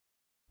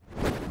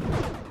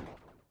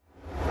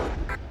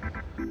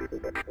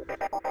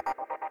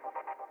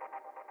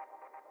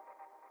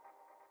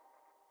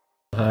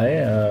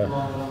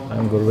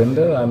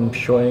Gurvinder. I'm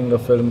showing a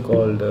film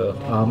called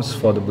Alms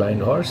for the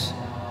Blind Horse.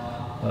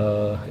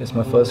 It's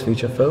my first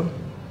feature film.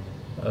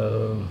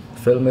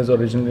 Film is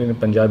originally in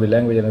Punjabi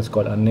language and it's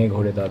called Anne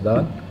Ghode Da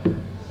Daan.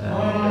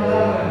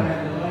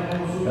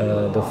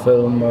 The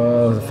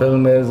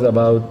film is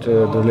about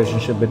the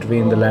relationship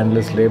between the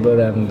landless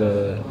labor and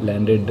the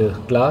landed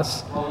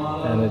class,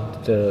 and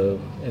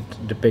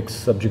it depicts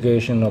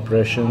subjugation,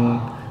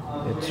 oppression.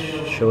 It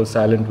shows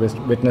silent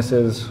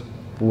witnesses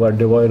who are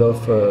devoid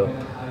of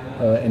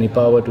any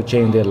power to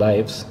change their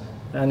lives,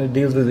 and it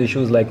deals with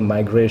issues like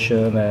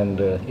migration and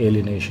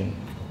alienation.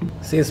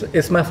 See,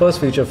 it's my first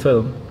feature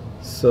film,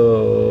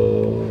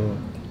 so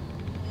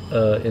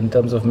in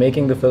terms of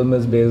making the film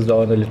is based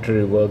on a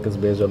literary work, is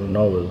based on a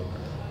novel.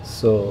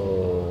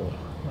 So,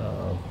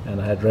 and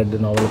I had read the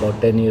novel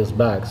about 10 years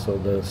back, so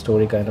the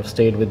story kind of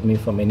stayed with me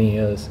for many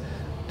years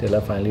till I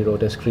finally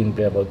wrote a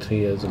screenplay about 3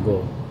 years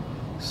ago.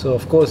 So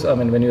of course, I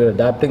mean, when you're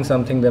adapting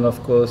something, then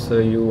of course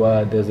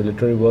there's a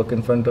literary work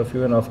in front of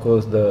you, and of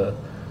course the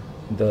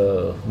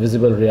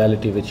visible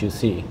reality which you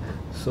see.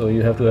 So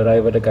you have to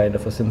arrive at a kind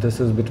of a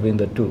synthesis between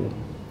the two.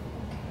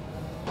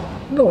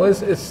 No,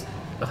 it's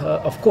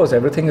of course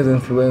everything is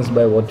influenced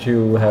by what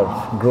you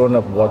have grown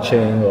up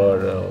watching,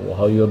 or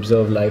how you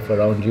observe life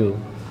around you.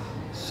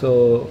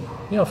 So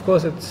yeah, of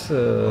course it's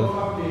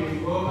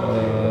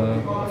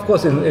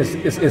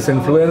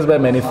influenced by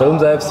many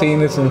films I've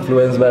seen. It's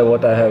influenced by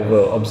what I have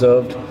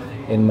observed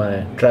in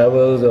my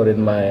travels or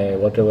in my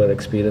whatever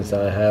experience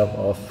I have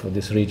of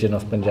this region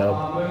of Punjab,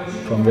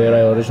 from where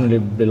I originally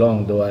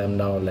belong. Though I am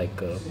now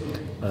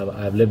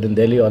I've lived in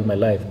Delhi all my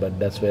life, but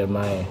that's where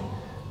my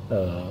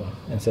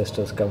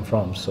ancestors come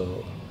from.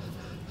 So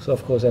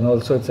of course, and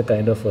also it's a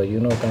kind of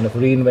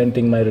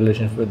reinventing my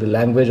relationship with the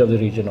language of the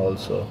region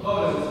also,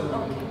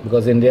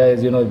 because India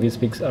is, we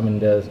speak. I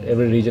mean,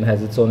 every region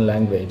has its own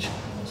language.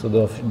 So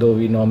though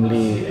we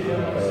normally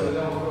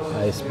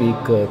I speak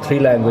 3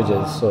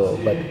 languages,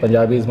 but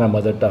Punjabi is my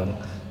mother tongue.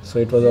 So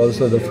it was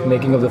also, the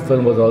making of the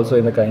film was also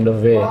in a kind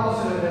of way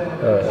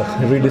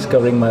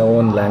rediscovering my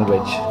own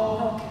language.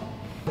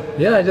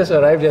 Yeah, I just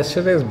arrived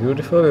yesterday. It's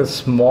beautiful, it's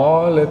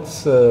small,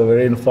 it's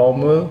very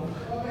informal,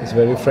 it's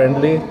very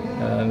friendly,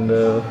 and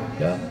the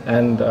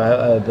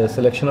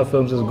selection of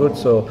films is good.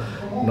 So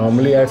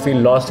normally I feel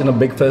lost in a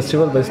big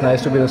festival, but it's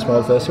nice to be in a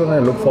small festival,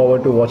 and I look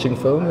forward to watching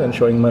films and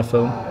showing my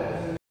film.